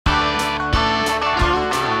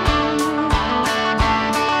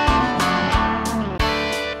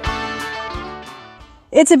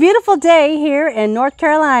It's a beautiful day here in North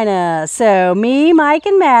Carolina. So me, Mike,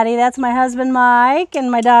 and Maddie, that's my husband Mike,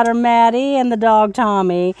 and my daughter Maddie, and the dog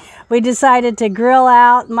Tommy, we decided to grill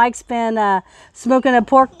out. Mike's been smoking a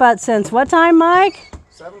pork butt since what time, Mike?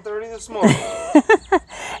 7:30 this morning.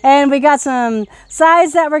 And we got some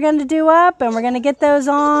sides that we're going to do up, and we're going to get those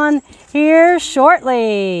on here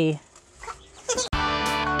shortly.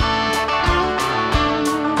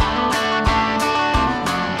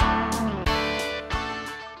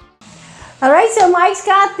 All right, so Mike's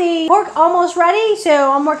got the pork almost ready,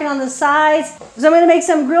 so I'm working on the sides. So I'm gonna make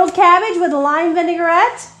some grilled cabbage with a lime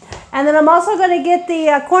vinaigrette, and then I'm also gonna get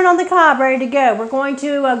the corn on the cob ready to go. We're going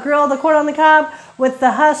to grill the corn on the cob with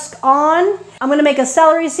the husk on. I'm gonna make a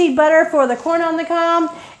celery seed butter for the corn on the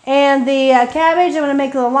cob, and the cabbage, I'm gonna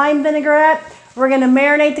make the lime vinaigrette. We're gonna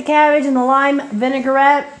marinate the cabbage in the lime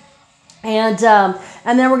vinaigrette, and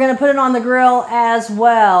then we're gonna put it on the grill as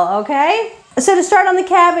well, okay? So to start on the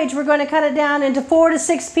cabbage, we're going to cut it down into 4 to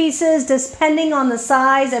 6 pieces, depending on the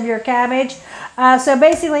size of your cabbage. So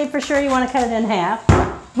basically, for sure, you want to cut it in half.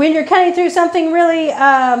 When you're cutting through something really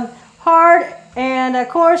hard, and of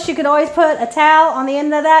course, you could always put a towel on the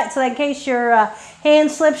end of that, so that in case your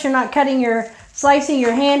hand slips, you're not slicing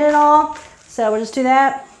your hand at all. So we'll just do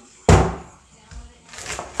that.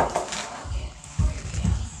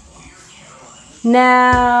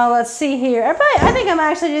 Now, let's see here. Everybody, I think I'm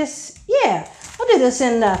actually just, yeah, I'll do this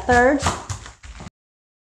in thirds.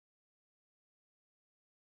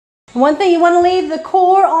 One thing, you want to leave the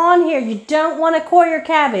core on here. You don't want to core your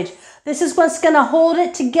cabbage. This is what's going to hold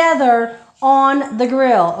it together on the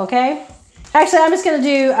grill, okay? Actually, I'm just going to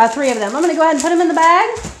do 3 of them. I'm going to go ahead and put them in the bag.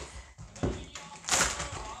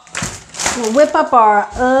 We'll whip up our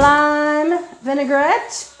lime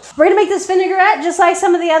vinaigrette. We're going to make this vinaigrette just like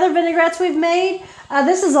some of the other vinaigrettes we've made.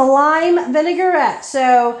 This is a lime vinaigrette.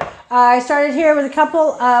 So I started here with a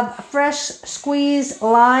couple of fresh squeezed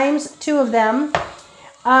limes, 2 of them.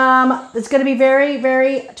 It's going to be very,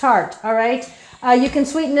 very tart, all right? You can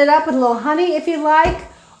sweeten it up with a little honey if you like.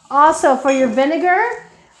 Also for your vinegar,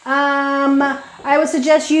 I would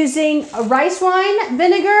suggest using a rice wine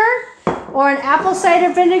vinegar or an apple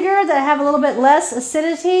cider vinegar that have a little bit less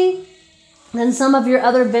acidity than some of your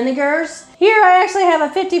other vinegars. Here I actually have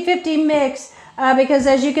a 50-50 mix because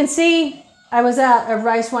as you can see, I was out of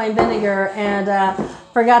rice wine vinegar and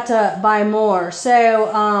forgot to buy more.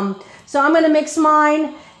 So I'm gonna mix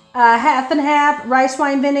mine half and half, rice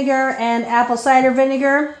wine vinegar and apple cider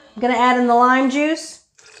vinegar. I'm gonna add in the lime juice.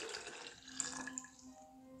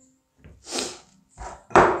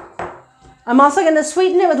 I'm also gonna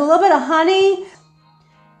sweeten it with a little bit of honey.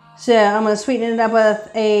 So I'm going to sweeten it up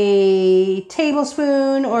with a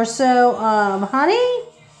tablespoon or so of honey.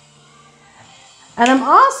 And I'm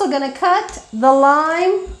also going to cut the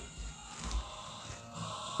lime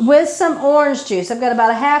with some orange juice. I've got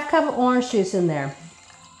about a half cup of orange juice in there.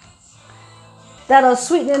 That'll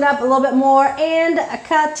sweeten it up a little bit more and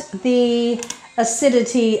cut the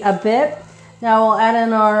acidity a bit. Now we'll add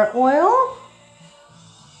in our oil.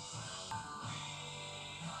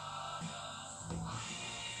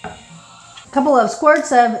 Couple of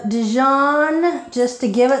squirts of Dijon just to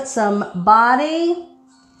give it some body.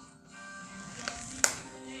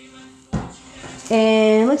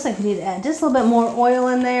 And it looks like we need to add just a little bit more oil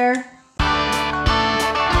in there.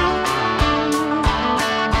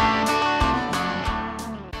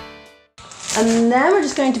 And then we're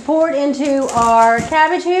just going to pour it into our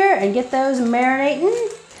cabbage here and get those marinating.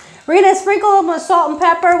 We're going to sprinkle them with salt and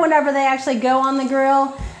pepper whenever they actually go on the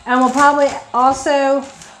grill. And we'll probably also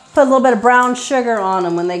put a little bit of brown sugar on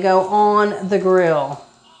them when they go on the grill. All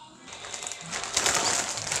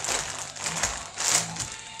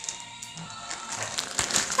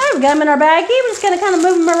right, we've got them in our baggie. We're just going to kind of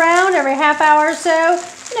move them around every half hour or so.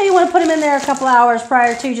 You know, you want to put them in there a couple hours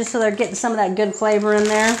prior to, just so they're getting some of that good flavor in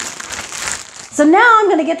there. So now I'm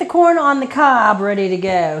going to get the corn on the cob ready to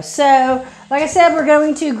go. So, like I said, we're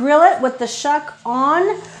going to grill it with the shuck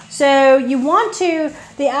on. So you want to,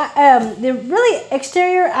 the really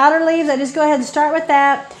exterior outer leaves, I just go ahead and start with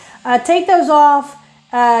that. Take those off,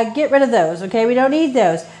 get rid of those, okay? We don't need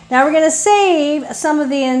those. Now we're gonna save some of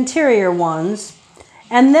the interior ones.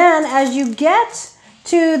 And then as you get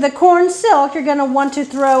to the corn silk, you're gonna want to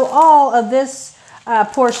throw all of this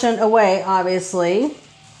portion away, obviously.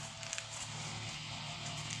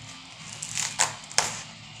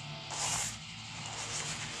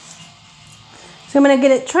 So I'm going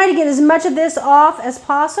to try to get as much of this off as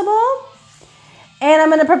possible. And I'm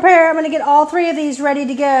going to get all 3 of these ready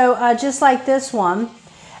to go, just like this one.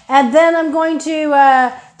 And then I'm going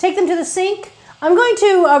to take them to the sink. I'm going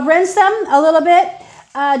to rinse them a little bit.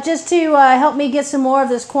 just to help me get some more of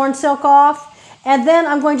this corn silk off. And then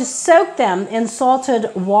I'm going to soak them in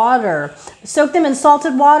salted water. Soak them in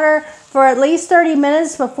salted water for at least 30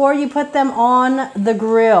 minutes before you put them on the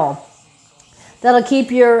grill. That'll keep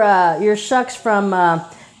your shucks from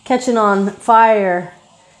catching on fire.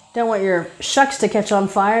 Don't want your shucks to catch on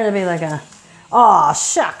fire. That'd be like a, aw,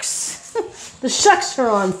 shucks. The shucks are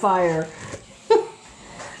on fire.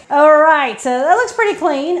 All right, so that looks pretty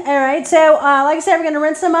clean. All right, so like I said, we're going to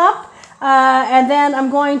rinse them up. And then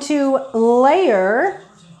I'm going to layer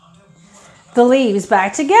the leaves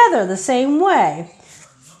back together the same way.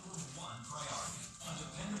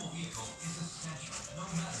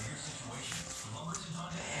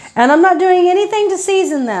 And I'm not doing anything to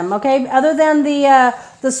season them, okay, other than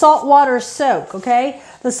the salt water soak, okay?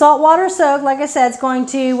 The salt water soak, like I said, is going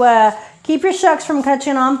to keep your shucks from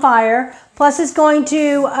catching on fire. Plus, it's going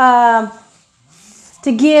to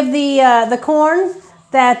give the corn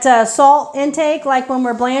that salt intake, like when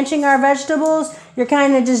we're blanching our vegetables, you're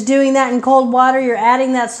kind of just doing that in cold water. You're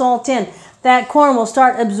adding that salt in. That corn will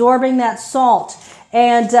start absorbing that salt.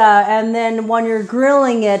 And then when you're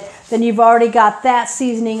grilling it, then you've already got that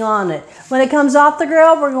seasoning on it. When it comes off the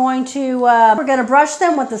grill, we're going to brush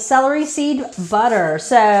them with the celery seed butter.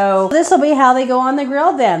 So this will be how they go on the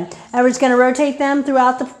grill then. And we're just going to rotate them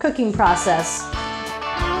throughout the cooking process.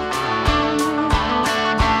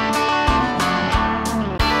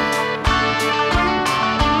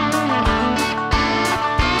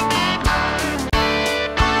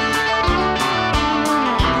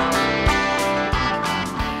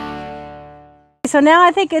 So now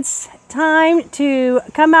I think it's time to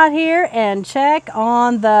come out here and check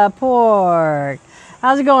on the pork.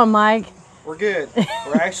 How's it going, Mike? We're good.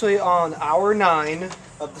 We're actually on hour 9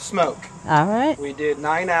 of the smoke. All right. We did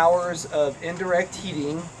 9 hours of indirect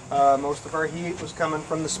heating. Most of our heat was coming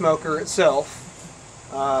from the smoker itself.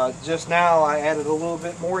 Just now I added a little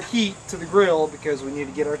bit more heat to the grill because we need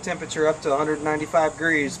to get our temperature up to 195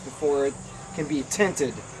 degrees before it can be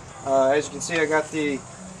tinted. As you can see, I got the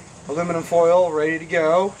aluminum foil ready to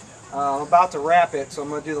go. I'm about to wrap it, so I'm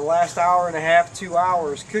going to do the last hour and a half, 2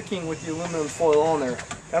 hours cooking with the aluminum foil on there.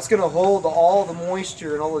 That's going to hold all the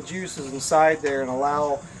moisture and all the juices inside there and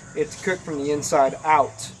allow it to cook from the inside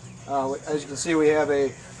out. As you can see, we have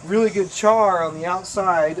a really good char on the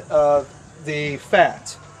outside of the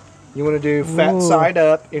fat. You want to do fat side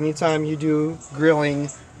up anytime you do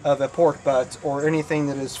grilling of a pork butt or anything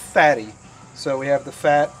that is fatty. So we have the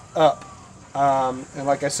fat up. And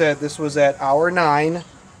like I said, this was at hour 9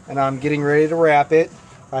 and I'm getting ready to wrap it.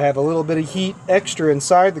 I have a little bit of heat extra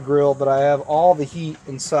inside the grill, but I have all the heat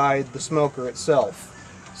inside the smoker itself.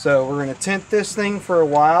 So we're going to tint this thing for a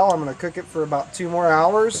while. I'm going to cook it for about 2 more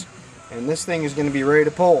hours and this thing is going to be ready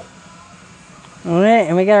to pull. All right,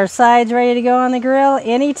 and we got our sides ready to go on the grill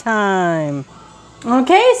anytime.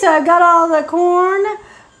 Okay, so I've got all the corn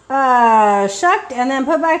shucked and then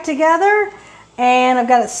put back together. And I've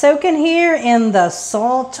got it soaking here in the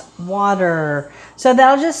salt water. So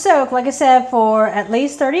that'll just soak, like I said, for at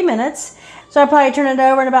least 30 minutes. So I'll probably turn it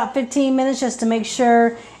over in about 15 minutes just to make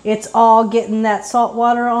sure it's all getting that salt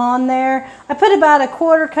water on there. I put about a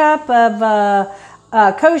 1/4 cup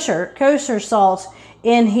of kosher salt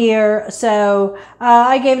in here. So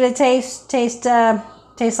I gave it a taste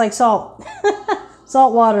like salt.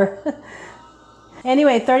 Salt water.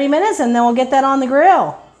 Anyway, 30 minutes and then we'll get that on the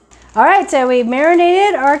grill. All right, so we've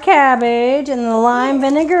marinated our cabbage in the lime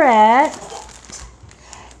vinaigrette.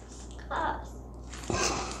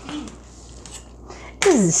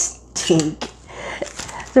 This is stink.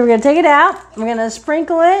 So we're gonna take it out. We're gonna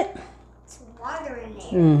sprinkle it. There's water in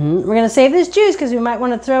there. We're gonna save this juice because we might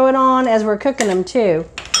want to throw it on as we're cooking them too.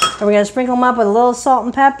 And we're gonna sprinkle them up with a little salt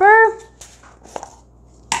and pepper.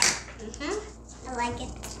 I like it.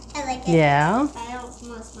 I like it. Yeah. I don't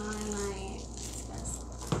smell in my ear.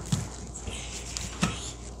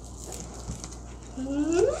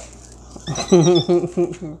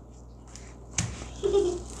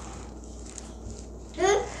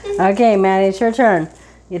 Okay, Maddie, it's your turn.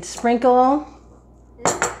 You get to sprinkle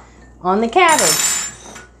on the cabbage.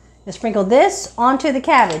 You sprinkle this onto the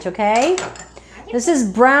cabbage, okay? This is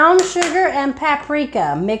brown sugar and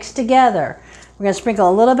paprika mixed together. We're going to sprinkle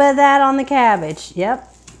a little bit of that on the cabbage. Yep.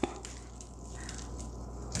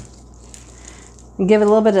 And give it a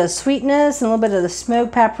little bit of sweetness and a little bit of the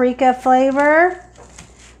smoked paprika flavor.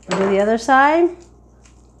 We'll do the other side.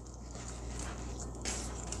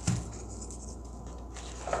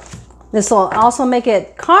 This will also make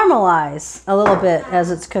it caramelize a little bit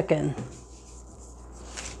as it's cooking.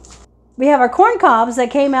 We have our corn cobs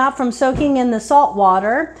that came out from soaking in the salt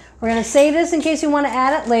water. We're going to save this in case we want to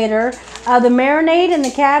add it later. The marinade and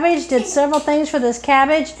the cabbage did several things for this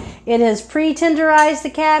cabbage. It has pre-tenderized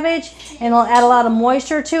the cabbage and it'll add a lot of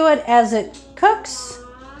moisture to it as it cooks.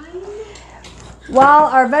 While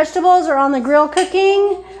our vegetables are on the grill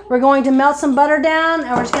cooking, we're going to melt some butter down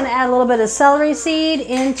and we're just going to add a little bit of celery seed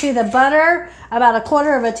into the butter, about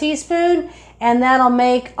 1/4 teaspoon, and that'll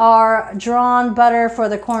make our drawn butter for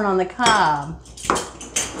the corn on the cob.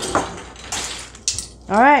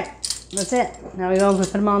 All right, that's it. Now we go and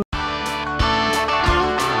put them on.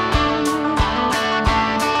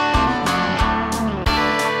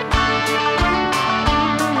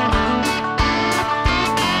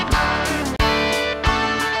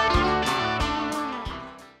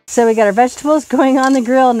 So we got our vegetables going on the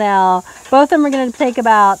grill now. Both of them are going to take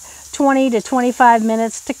about 20 to 25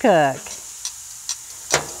 minutes to cook.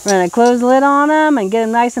 We're going to close the lid on them and get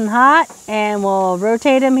them nice and hot, and we'll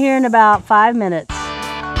rotate them here in about 5 minutes.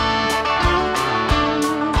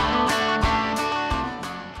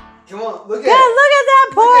 Come on, look at Guys, it. look at that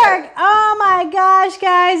pork. Oh my gosh,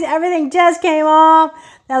 guys. Everything just came off.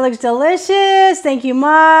 That looks delicious. Thank you,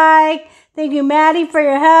 Mike. Thank you, Maddie, for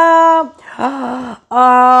your help.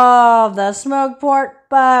 Oh, the smoked pork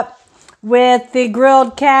butt with the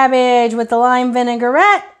grilled cabbage with the lime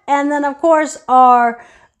vinaigrette. And then, of course, our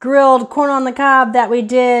grilled corn on the cob that we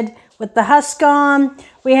did with the husk on.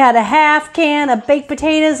 We had a half can of baked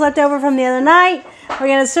potatoes left over from the other night. We're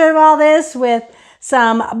going to serve all this with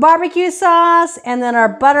some barbecue sauce and then our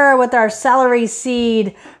butter with our celery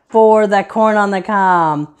seed for the corn on the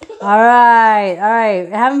cob. All right.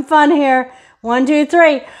 Having fun here. 1, 2,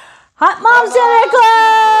 3. Hot Mom's Dinner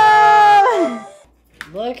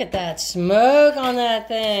Club! Look at that smoke on that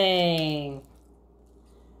thing.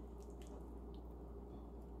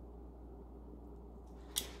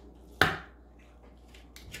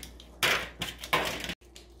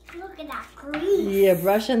 Look at that grease. You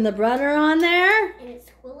brushing the butter on there? And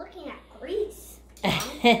it's looking at grease.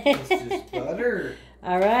 It's just butter.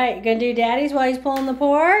 All right, you gonna do Daddy's while he's pulling the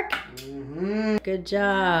pork? Mm-hmm. Good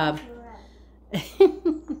job.